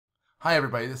Hi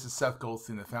everybody, this is Seth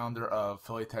Goldstein, the founder of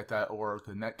PhillyTech.org,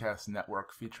 the Netcast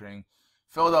network featuring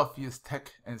Philadelphia's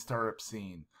tech and startup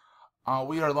scene.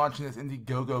 We are launching this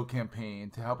IndieGoGo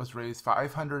campaign to help us raise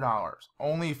 $500,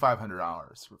 only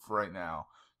 $500 for right now,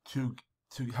 to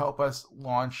help us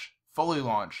fully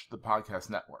launch the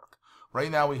podcast network. Right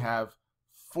now we have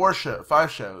 5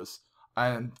 shows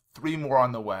and 3 more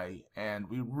on the way, and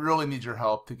we really need your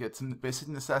help to get some basic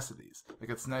necessities, like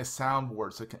it's nice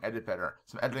soundboards so it can edit better,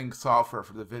 some editing software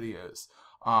for the videos,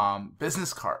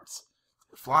 business cards,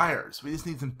 flyers. We just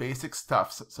need some basic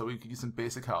stuff so we can use some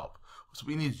basic help. So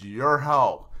we need your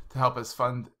help to help us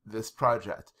fund this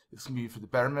project. It's going to be for the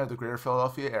betterment of the greater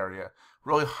Philadelphia area,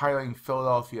 really highlighting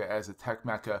Philadelphia as a tech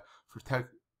mecca for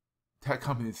tech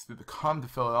companies to come to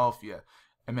Philadelphia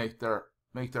and make their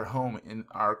home in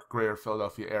our greater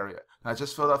Philadelphia area. Not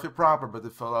just Philadelphia proper, but the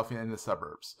Philadelphia and the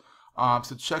suburbs.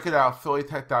 So check it out,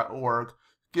 PhillyTech.org.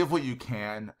 Give what you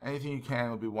can. Anything you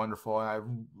can would be wonderful,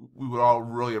 and we would all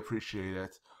really appreciate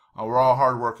it. We're all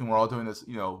hardworking. We're all doing this,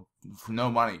 for no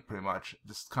money, pretty much.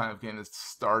 Just kind of getting this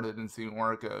started and seeing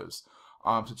where it goes.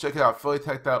 So check it out,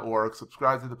 PhillyTech.org.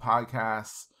 Subscribe to the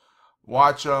podcasts.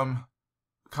 Watch them.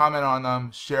 Comment on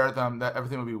them. Share them.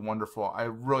 Everything would be wonderful. I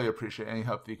really appreciate any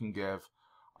help that you can give.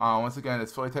 Once again,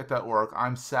 it's PhillyTech.org.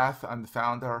 I'm Seth. I'm the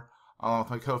founder, along with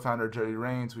my co-founder, Jody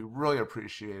Rains. We really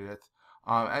appreciate it.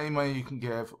 Any money you can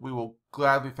give, we will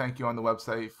gladly thank you on the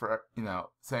website for,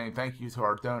 saying thank you to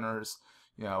our donors.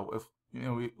 If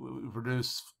we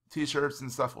produce T-shirts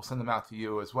and stuff, we'll send them out to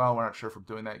you as well. We're not sure if we're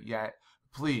doing that yet.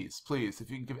 Please, if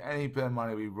you can give any bit of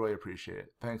money, we really appreciate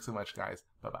it. Thanks so much, guys.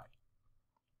 Bye-bye.